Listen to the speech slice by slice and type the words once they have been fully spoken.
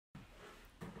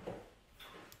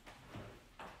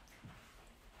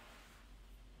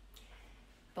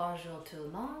Bonjour tout le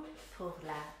monde. Pour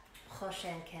la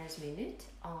prochaine 15 minutes,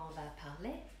 on va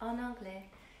parler en anglais.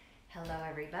 Hello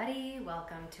everybody,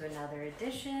 welcome to another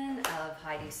edition of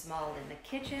Heidi Small in the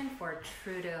kitchen for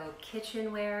Trudeau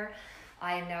Kitchenware.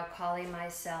 I am now calling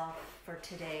myself for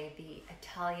today the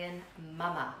Italian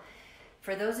Mama.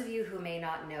 For those of you who may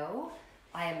not know,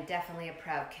 I am definitely a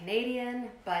proud Canadian,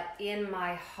 but in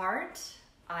my heart,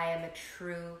 I am a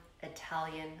true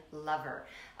Italian lover.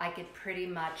 I could pretty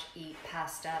much eat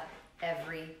pasta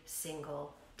every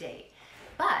single day.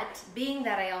 But being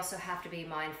that I also have to be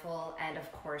mindful and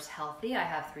of course healthy, I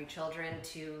have 3 children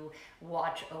to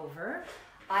watch over,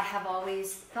 I have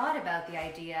always thought about the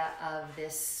idea of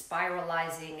this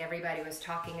spiralizing everybody was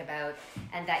talking about,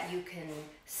 and that you can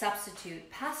substitute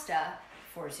pasta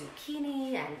for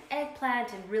zucchini and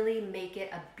eggplant and really make it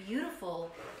a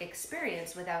beautiful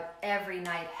experience without every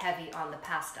night heavy on the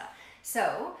pasta.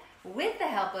 So with the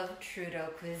help of Trudeau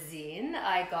Cuisine,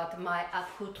 I got my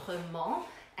accoutrement,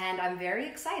 and I'm very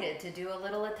excited to do a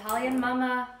little Italian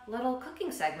Mama little cooking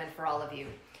segment for all of you.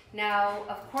 Now,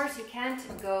 of course, you can't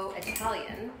go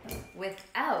Italian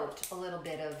without a little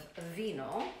bit of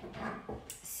vino.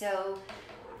 So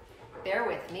bear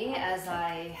with me as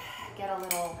I get a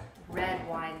little red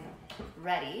wine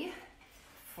ready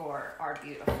for our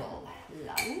beautiful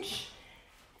lunch.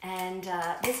 And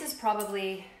this is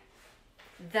probably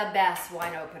the best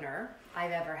wine opener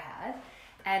I've ever had.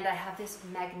 And I have this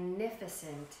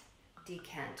magnificent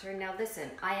decanter. Now listen,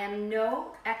 I am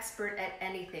no expert at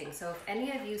anything, so if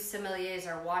any of you sommeliers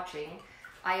are watching,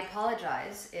 I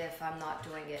apologize if I'm not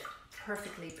doing it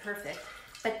perfectly perfect,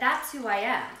 but that's who I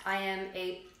am. I am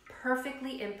a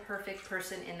perfectly imperfect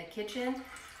person in the kitchen.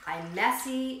 I'm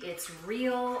messy, it's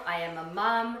real, I am a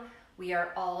mom. We are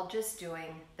all just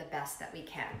doing the best that we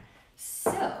can.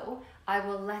 So I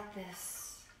will let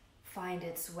this find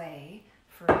its way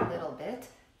for a little bit.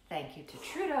 Thank you to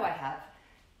Trudeau. I have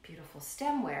beautiful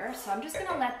stemware. So I'm just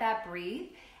gonna let that breathe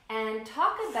and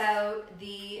talk about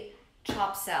the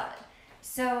chopped salad.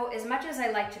 So as much as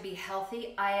I like to be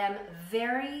healthy, I am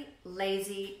very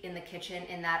lazy in the kitchen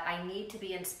in that I need to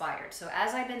be inspired. So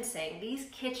as I've been saying, these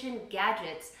kitchen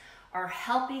gadgets are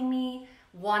helping me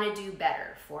want to do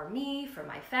better for me, for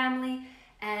my family.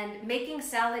 And making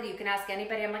salad, you can ask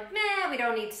anybody, I'm like, nah, we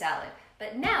don't need salad.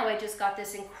 But now I just got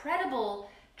this incredible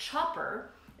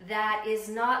chopper that is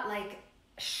not like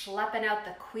schlepping out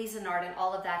the Cuisinart and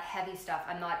all of that heavy stuff.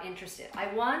 I'm not interested.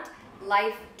 I want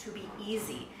life to be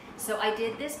easy. So I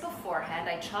did this beforehand.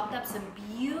 I chopped up some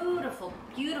beautiful,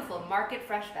 beautiful market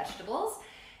fresh vegetables,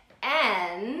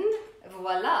 and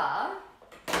voila.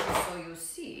 So you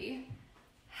see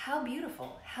how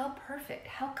beautiful, how perfect,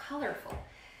 how colorful.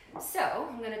 So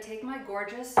I'm gonna take my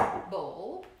gorgeous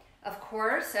bowl. Of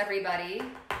course, everybody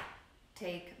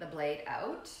take the blade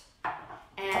out.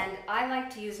 And I like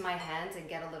to use my hands and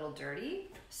get a little dirty.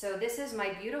 So this is my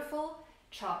beautiful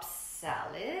chopped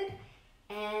salad.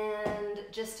 And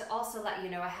just to also let you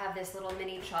know, I have this little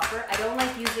mini chopper. I don't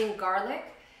like using garlic,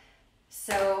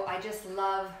 so I just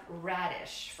love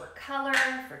radish for color,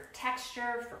 for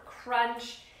texture, for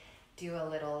crunch. Do a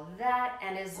little of that,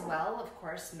 and as well, of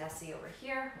course, messy over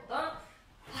here. Hold on.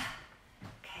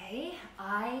 Okay,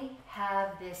 I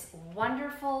have this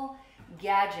wonderful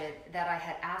gadget that I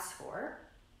had asked for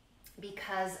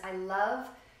because I love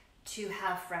to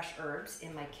have fresh herbs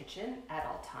in my kitchen at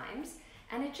all times,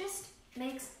 and it just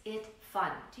makes it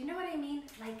fun. Do you know what I mean?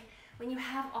 Like when you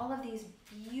have all of these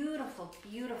beautiful,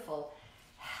 beautiful,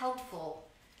 helpful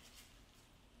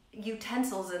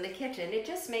utensils in the kitchen, it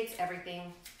just makes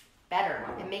everything better.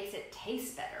 It makes it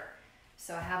taste better.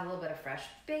 So I have a little bit of fresh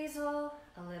basil,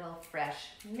 a little fresh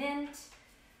mint,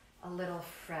 a little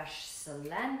fresh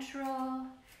cilantro.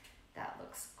 That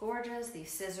looks gorgeous.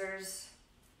 These scissors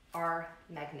are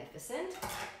magnificent.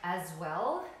 As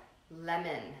well,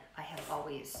 lemon. I have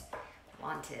always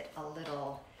wanted a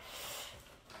little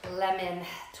lemon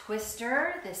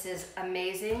twister. This is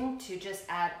amazing to just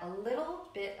add a little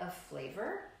bit of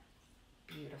flavor.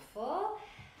 Beautiful.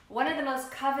 One of the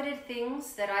most coveted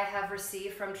things that I have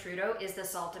received from Trudeau is the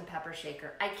salt and pepper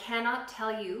shaker. I cannot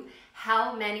tell you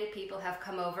how many people have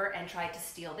come over and tried to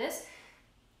steal this.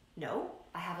 No,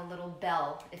 I have a little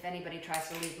bell if anybody tries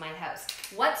to leave my house.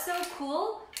 What's so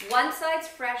cool? One side's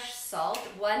fresh salt,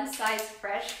 one side's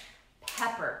fresh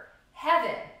pepper.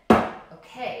 Heaven.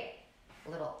 Okay,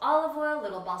 a little olive oil,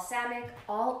 little balsamic,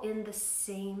 all in the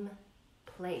same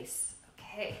place.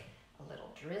 Okay, a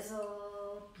little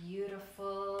drizzle,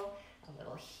 beautiful. A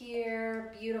little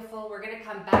here, beautiful. We're gonna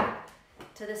come back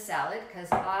to the salad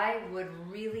because I would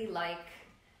really like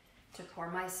to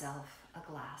pour myself a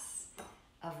glass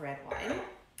of red wine.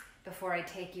 before I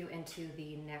take you into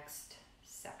the next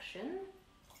section,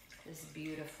 this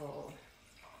beautiful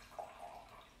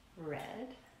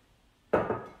red.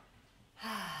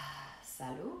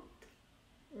 Salud.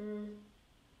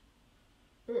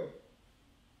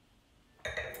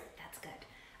 That's good.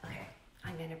 Okay,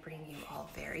 I'm gonna bring you all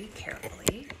very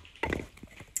carefully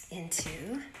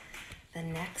into the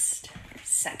next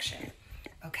section.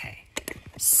 Okay,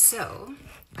 so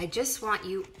I just want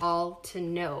you all to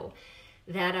know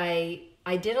that I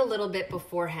did a little bit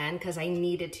beforehand because I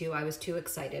needed to. I was too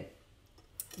excited.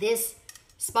 This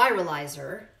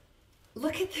spiralizer,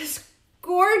 look at this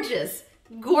gorgeous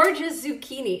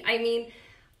zucchini. I mean,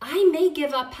 I may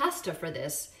give up pasta for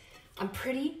this. I'm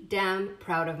pretty damn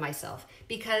proud of myself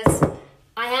because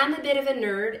I am a bit of a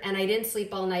nerd and I didn't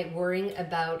sleep all night worrying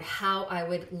about how I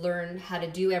would learn how to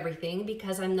do everything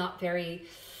because I'm not very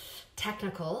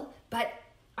technical. But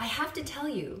I have to tell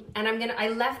you, and I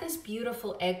left this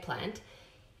beautiful eggplant.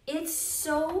 It's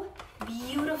so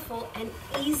beautiful and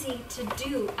easy to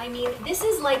do. I mean, this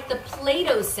is like the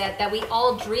Play-Doh set that we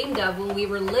all dreamed of when we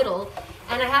were little.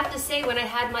 And I have to say, when I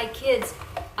had my kids,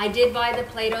 I did buy the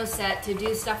Play-Doh set to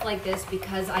do stuff like this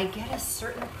because I get a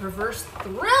certain perverse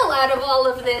thrill out of all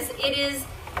of this. It is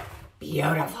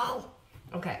beautiful.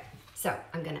 Okay, so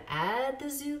I'm gonna add the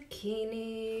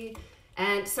zucchini.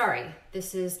 And sorry,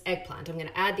 this is eggplant. I'm gonna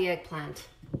add the eggplant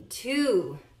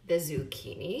to the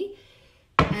zucchini.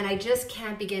 And I just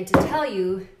can't begin to tell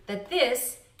you that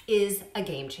this is a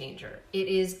game changer. It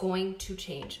is going to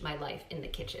change my life in the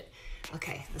kitchen.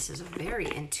 Okay, this is a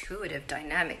very intuitive,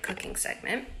 dynamic cooking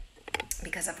segment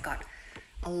because I've got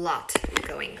a lot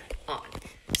going on.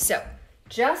 So,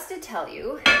 just to tell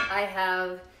you, I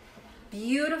have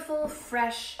beautiful,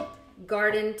 fresh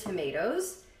garden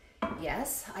tomatoes.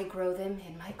 Yes, I grow them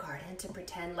in my garden to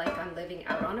pretend like I'm living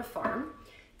out on a farm.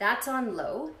 That's on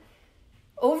low.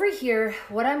 Over here,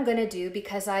 what I'm gonna do,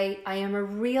 because I am a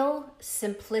real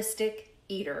simplistic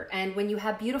eater, and when you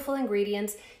have beautiful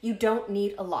ingredients, you don't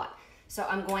need a lot. So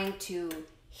I'm going to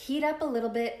heat up a little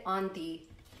bit on the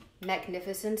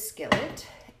magnificent skillet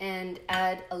and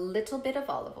add a little bit of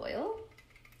olive oil.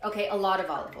 Okay, a lot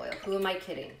of olive oil. Who am I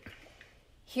kidding?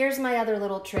 Here's my other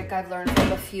little trick I've learned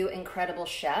from a few incredible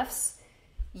chefs.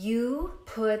 You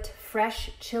put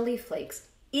fresh chili flakes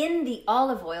in the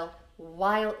olive oil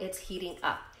while it's heating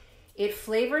up. It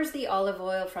flavors the olive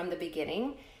oil from the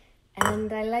beginning,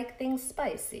 and I like things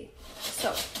spicy.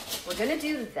 So we're gonna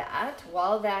do that.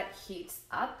 While that heats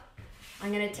up,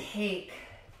 I'm gonna take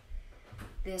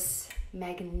this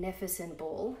magnificent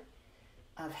bowl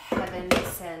of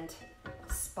heaven-sent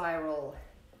spiral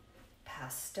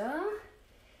pasta.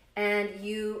 And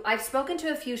I've spoken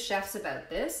to a few chefs about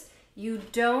this.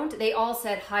 They all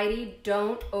said, Heidi,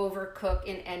 don't overcook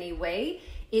in any way.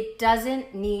 It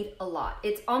doesn't need a lot.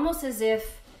 It's almost as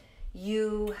if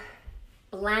you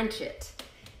blanch it.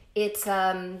 It's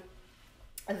a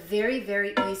very,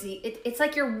 very easy, it's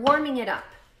like you're warming it up.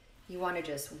 You want to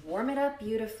just warm it up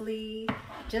beautifully,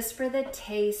 just for the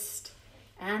taste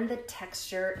and the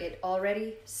texture. It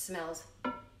already smells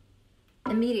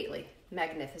immediately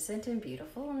magnificent and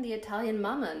beautiful, and the Italian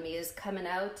mama in me is coming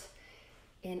out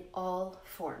in all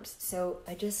forms. So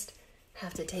I just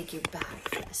have to take you back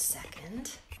for a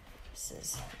second. This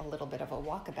is a little bit of a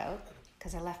walkabout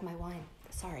because I left my wine.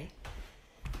 Sorry.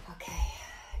 Okay,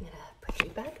 I'm gonna put you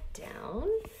back down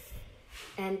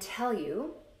and tell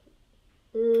you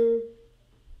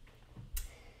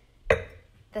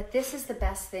that this is the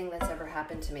best thing that's ever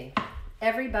happened to me.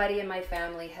 Everybody in my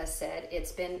family has said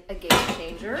it's been a game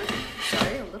changer.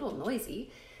 Sorry, a little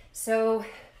noisy. So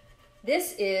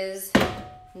this is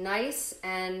nice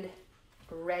and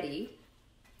ready,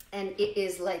 and it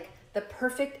is like the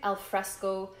perfect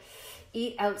alfresco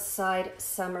eat outside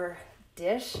summer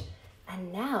dish.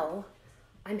 And now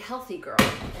I'm healthy girl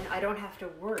and I don't have to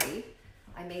worry.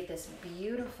 I made this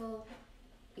beautiful,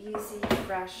 easy,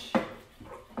 fresh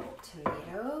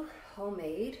tomato,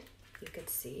 homemade, you could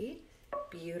see.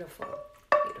 Beautiful,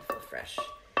 beautiful fresh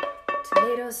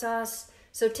tomato sauce.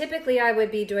 So typically I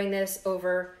would be doing this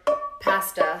over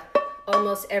pasta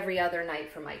almost every other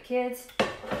night for my kids.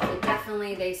 It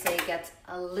definitely, they say, gets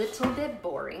a little bit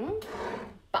boring,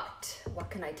 but what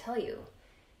can I tell you?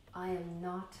 I am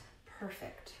not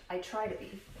perfect. I try to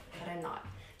be, but I'm not.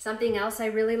 Something else I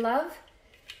really love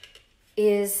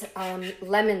is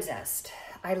lemon zest.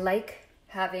 I like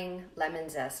having lemon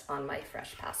zest on my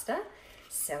fresh pasta.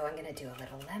 So I'm gonna do a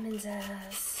little lemon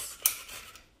zest.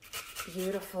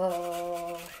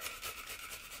 Beautiful.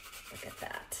 Look at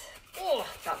that. Oh,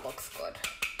 that looks good.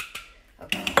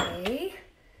 Okay,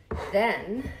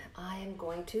 then I am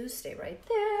going to stay right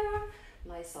there.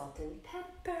 my salt and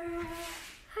pepper.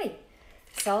 Hi.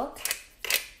 Salt,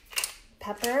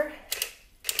 pepper.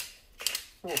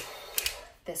 Ooh,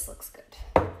 this looks good.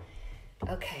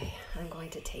 Okay, I'm going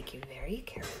to take you very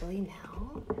carefully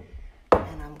now,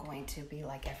 and I'm going to be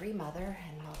like every mother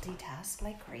and multitask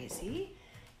like crazy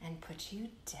and put you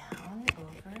down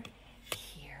over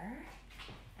here,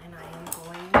 and I am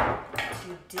going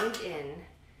to dig in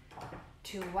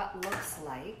to what looks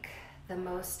like the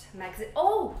most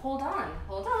oh, hold on.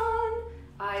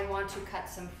 I want to cut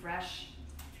some fresh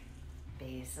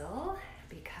basil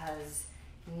because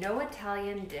no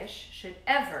Italian dish should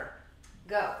ever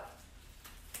go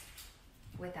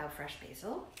without fresh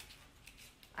basil.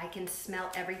 I can smell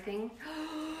everything.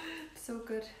 So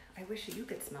good. I wish you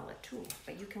could smell it too,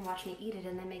 but you can watch me eat it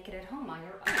and then make it at home on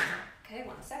your own. Okay,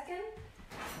 1 second.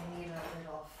 I need a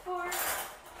little fork,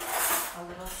 a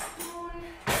little spoon.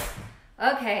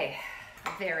 Okay,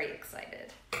 very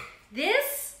excited.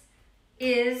 This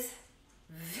is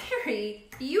very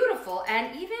beautiful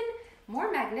and even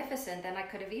more magnificent than I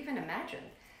could have even imagined.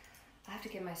 I have to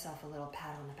give myself a little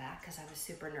pat on the back because I was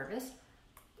super nervous.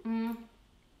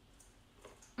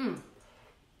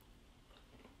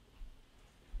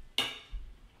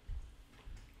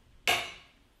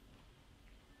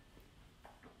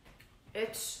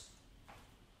 It's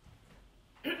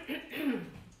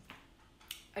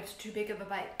it's too big of a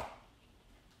bite.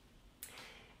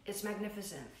 It's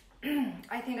magnificent.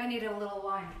 I think I need a little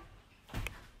wine.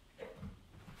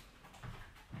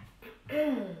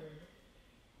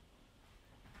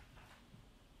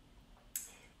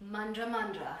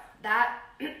 Manja. That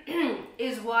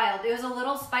is wild. It was a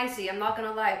little spicy, I'm not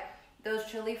gonna lie. Those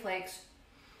chili flakes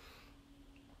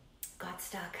got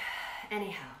stuck.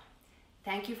 Anyhow,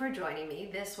 thank you for joining me.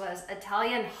 This was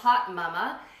Italian Hot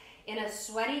Mama in a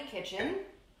sweaty kitchen.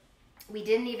 We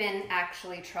didn't even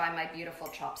actually try my beautiful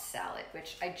chopped salad,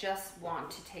 which I just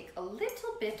want to take a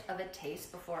little bit of a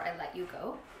taste before I let you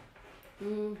go.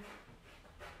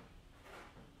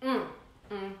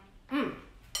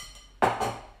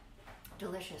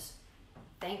 Delicious.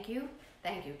 Thank you,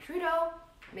 Trudeau,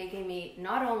 making me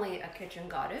not only a kitchen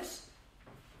goddess,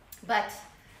 but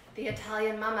the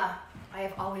Italian mama I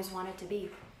have always wanted to be.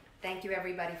 Thank you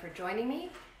everybody for joining me.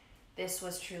 This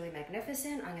was truly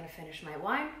magnificent. I'm gonna finish my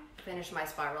wine, finish my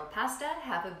spiral pasta.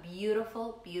 Have a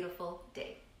beautiful, beautiful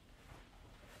day.